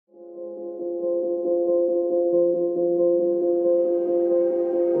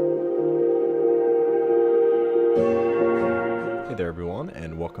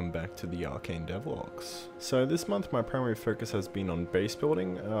welcome back to the Arcane Devlogs. So this month my primary focus has been on base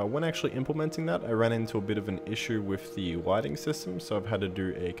building. When actually implementing that, I ran into a bit of an issue with the lighting system, so I've had to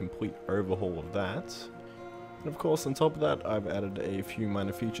do a complete overhaul of that. And of course, on top of that, I've added a few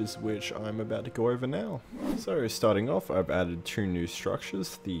minor features which I'm about to go over now. So starting off, I've added two new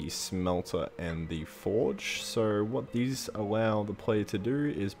structures, the smelter and the forge. So what these allow the player to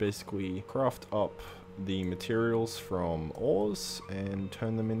do is basically craft up the materials from ores and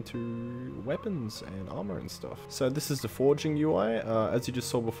turn them into weapons and armor and stuff. So this is the forging UI. As you just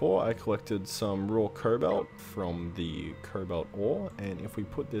saw before, I collected some raw cobalt from the cobalt ore, and if we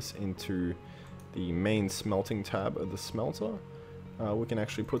put this into the main smelting tab of the smelter, we can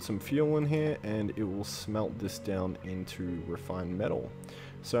actually put some fuel in here and it will smelt this down into refined metal.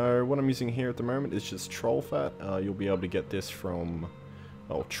 So what I'm using here at the moment is just troll fat. You'll be able to get this from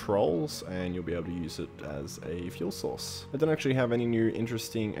trolls, and you'll be able to use it as a fuel source. I don't actually have any new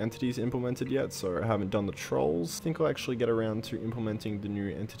interesting entities implemented yet, so I haven't done the trolls. I think I'll actually get around to implementing the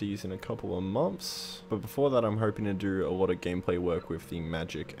new entities in a couple of months, but before that I'm hoping to do a lot of gameplay work with the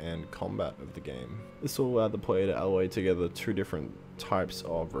magic and combat of the game. This will allow the player to alloy together two different types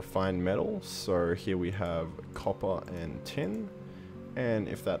of refined metal. So here we have copper and tin, and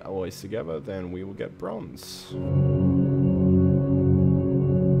if that alloys together then we will get bronze.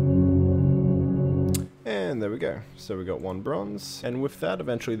 And there we go. So we got one bronze, and with that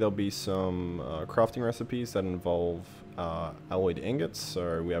eventually there'll be some crafting recipes that involve alloyed ingots.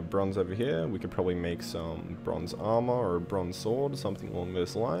 So we have bronze over here. We could probably make some bronze armor or a bronze sword, something along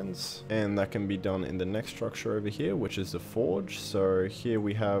those lines, and that can be done in the next structure over here, which is the forge. So here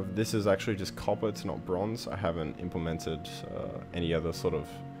we have, this is actually just copper, it's not bronze. I haven't implemented any other sort of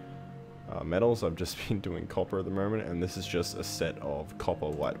metals. I've just been doing copper at the moment, and this is just a set of copper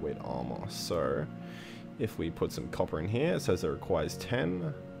lightweight armor. So if we put some copper in here, it says it requires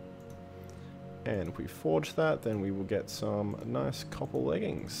 10, and if we forge that, then we will get some nice copper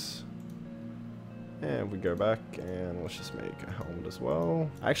leggings. And we go back and let's just make a helmet as well.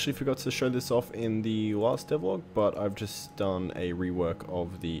 I actually forgot to show this off in the last devlog, but I've just done a rework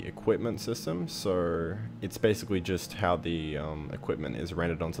of the equipment system. So it's basically just how the equipment is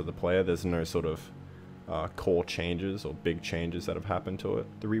rendered onto the player. There's no sort of core changes or big changes that have happened to it.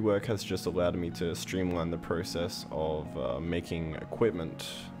 The rework has just allowed me to streamline the process of making equipment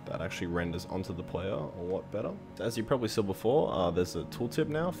that actually renders onto the player a lot better. As you probably saw before, there's a tooltip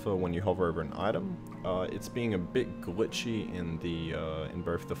now for when you hover over an item. It's being a bit glitchy in the in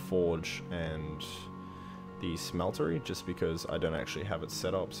both the forge and the smeltery, just because I don't actually have it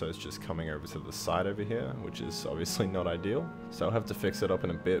set up, so it's just coming over to the side over here, which is obviously not ideal. So I'll have to fix it up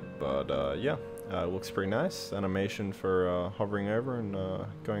in a bit, but yeah. It looks pretty nice. Animation for hovering over and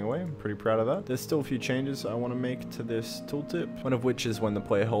going away. I'm pretty proud of that. There's still a few changes I want to make to this tooltip. One of which is when the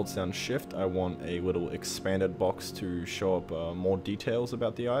player holds down shift, I want a little expanded box to show up more details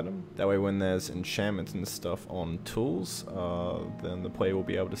about the item. That way when there's enchantments and stuff on tools, then the player will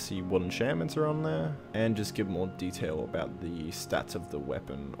be able to see what enchantments are on there and just give more detail about the stats of the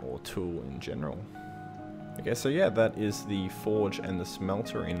weapon or tool in general. Okay, so yeah, that is the forge and the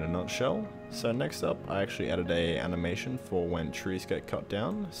smelter in a nutshell. So next up, I actually added a animation for when trees get cut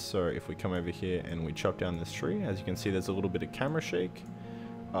down. So if we come over here and we chop down this tree, as you can see there's a little bit of camera shake.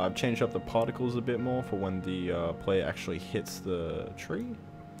 I've changed up the particles a bit more for when the player actually hits the tree.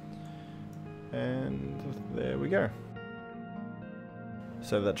 And there we go.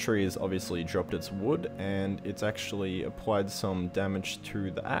 So that tree has obviously dropped its wood, and it's actually applied some damage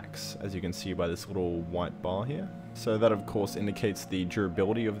to the axe, as you can see by this little white bar here. So that of course indicates the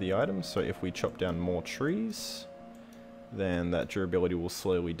durability of the item. So if we chop down more trees, then that durability will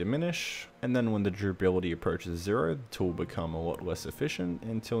slowly diminish, and then when the durability approaches 0, the tool will become a lot less efficient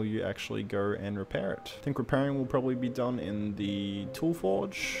until you actually go and repair it. I think repairing will probably be done in the tool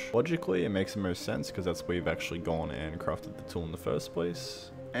forge. Logically, it makes the most sense because that's where you've actually gone and crafted the tool in the first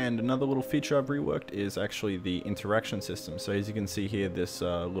place. And another little feature I've reworked is actually the interaction system. So as you can see here, this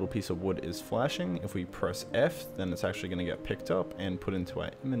little piece of wood is flashing. If we press F, then it's actually going to get picked up and put into our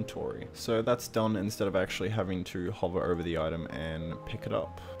inventory. So that's done instead of actually having to hover over the item and pick it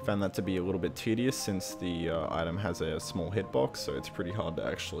up. I found that to be a little bit tedious since the item has a small hitbox, so it's pretty hard to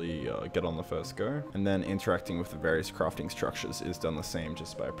actually get on the first go. And then interacting with the various crafting structures is done the same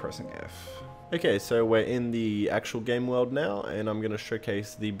just by pressing F. Okay, so we're in the actual game world now, and I'm going to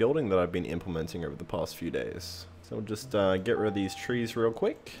showcase the building that I've been implementing over the past few days. So we'll just get rid of these trees real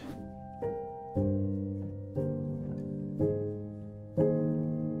quick.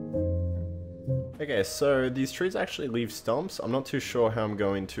 Okay, so these trees actually leave stumps. I'm not too sure how I'm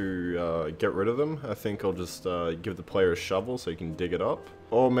going to get rid of them. I think I'll just give the player a shovel so you can dig it up.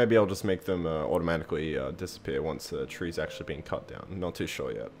 Or maybe I'll just make them automatically disappear once the tree's actually being cut down. Not too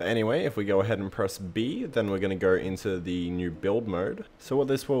sure yet. But anyway, if we go ahead and press B, then we're going to go into the new build mode. So what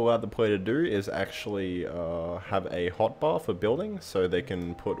this will allow the player to do is actually have a hotbar for building, so they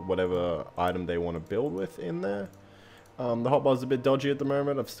can put whatever item they want to build with in there. The hotbar's a bit dodgy at the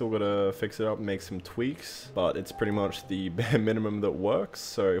moment. I've still got to fix it up and make some tweaks, but it's pretty much the bare minimum that works.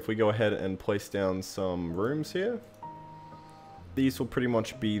 So if we go ahead and place down some rooms here, these will pretty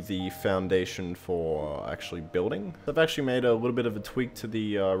much be the foundation for actually building. I've actually made a little bit of a tweak to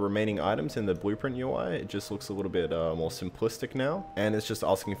the remaining items in the blueprint UI. It just looks a little bit more simplistic now, and it's just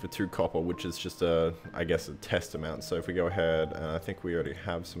asking for 2 copper, which is just I guess a test amount. So if we go ahead, and I think we already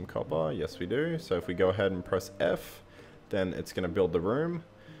have some copper. Yes, we do. So if we go ahead and press F, then it's going to build the room,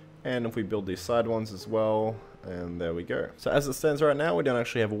 and if we build these side ones as well, and there we go. So as it stands right now, we don't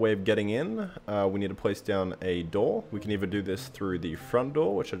actually have a way of getting in. We need to place down a door. We can either do this through the front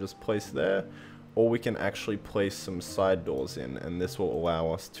door, which I just placed there, or we can actually place some side doors in, and this will allow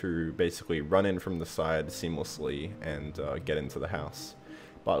us to basically run in from the side seamlessly and get into the house.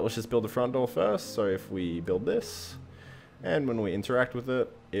 But let's just build the front door first. So if we build this, and when we interact with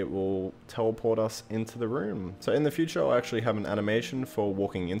it, it will teleport us into the room. So in the future, I'll actually have an animation for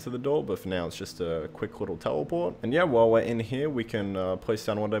walking into the door, but for now it's just a quick little teleport. And yeah, while we're in here, we can place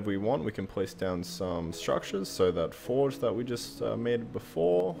down whatever we want. We can place down some structures, so that forge that we just made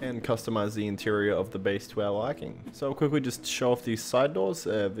before, and customize the interior of the base to our liking. So I'll quickly just show off these side doors.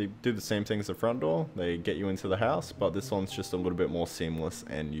 They do the same thing as the front door. They get you into the house, but this one's just a little bit more seamless,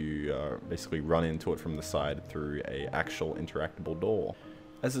 and you basically run into it from the side through a actual interactable door.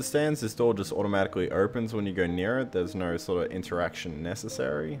 As it stands, this door just automatically opens when you go near it. There's no sort of interaction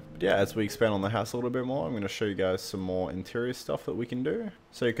necessary. But yeah, as we expand on the house a little bit more, I'm going to show you guys some more interior stuff that we can do.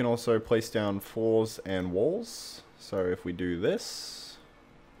 So you can also place down floors and walls. So if we do this,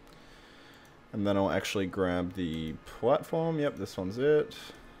 and then I'll actually grab the platform. Yep, this one's it.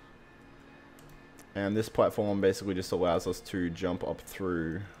 And this platform basically just allows us to jump up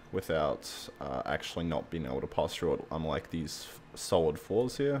through without actually not being able to pass through it, unlike these solid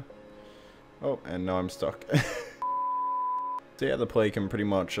floors here. Oh, and now I'm stuck. So yeah, the player can pretty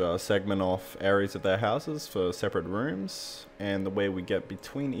much segment off areas of their houses for separate rooms, and the way we get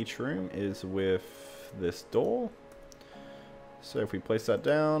between each room is with this door. So if we place that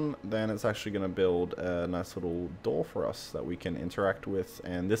down, then it's actually going to build a nice little door for us that we can interact with.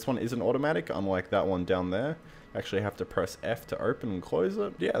 And this one isn't automatic, unlike that one down there. Actually have to press F to open and close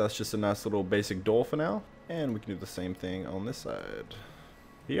it. Yeah, that's just a nice little basic door for now. And we can do the same thing on this side.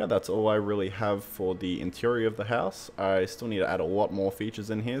 Yeah, that's all I really have for the interior of the house. I still need to add a lot more features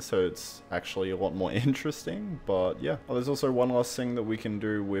in here, so it's actually a lot more interesting, but yeah. Oh, there's also one last thing that we can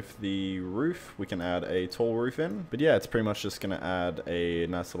do with the roof. We can add a tall roof in, but yeah, it's pretty much just going to add a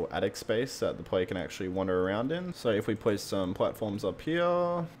nice little attic space that the player can actually wander around in. So if we place some platforms up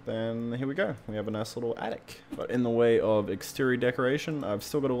here, then here we go. We have a nice little attic. But in the way of exterior decoration, I've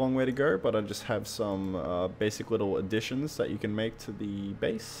still got a long way to go, but I just have some basic little additions that you can make to the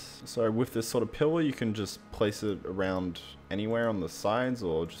base. So with this sort of pillar, you can just place it around anywhere on the sides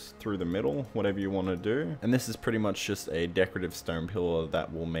or just through the middle, whatever you want to do. And this is pretty much just a decorative stone pillar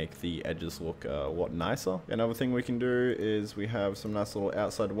that will make the edges look a lot nicer. Another thing we can do is we have some nice little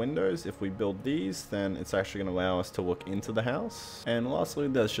outside windows. If we build these, then it's actually going to allow us to look into the house. And lastly,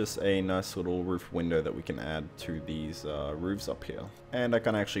 there's just a nice little roof window that we can add to these roofs up here. And I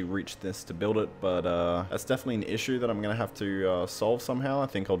can't actually reach this to build it, but that's definitely an issue that I'm going to have to solve somehow. I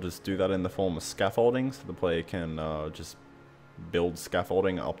think I'll just do that in the form of scaffolding, so the player can just build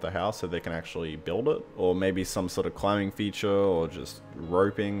scaffolding up the house so they can actually build it, or maybe some sort of climbing feature, or just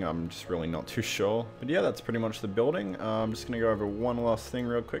roping. I'm just really not too sure. But yeah, that's pretty much the building. I'm just gonna go over one last thing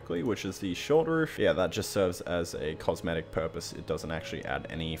real quickly, which is the short roof. Yeah, that just serves as a cosmetic purpose. It doesn't actually add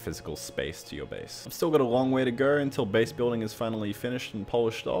any physical space to your base. I've still got a long way to go until base building is finally finished and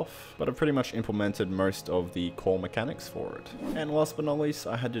polished off, but I've pretty much implemented most of the core mechanics for it. And last but not least,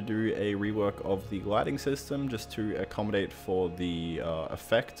 I had to do a rework of the lighting system just to accommodate for the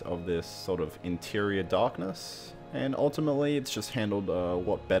effect of this sort of interior darkness. And ultimately, it's just handled a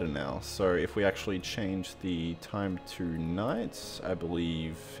lot better now. So if we actually change the time to night, I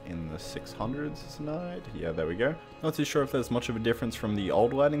believe in the 600s is night. Yeah, there we go. Not too sure if there's much of a difference from the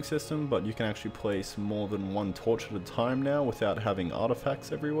old lighting system, but you can actually place more than one torch at a time now without having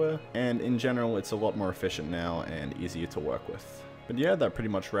artifacts everywhere. And in general, it's a lot more efficient now and easier to work with. But yeah, that pretty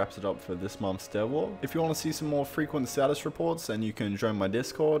much wraps it up for this month's devlog. If you want to see some more frequent status reports, then you can join my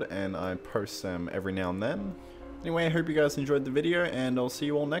Discord, and I post them every now and then. Anyway, I hope you guys enjoyed the video, and I'll see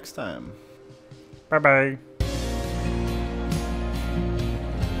you all next time. Bye bye.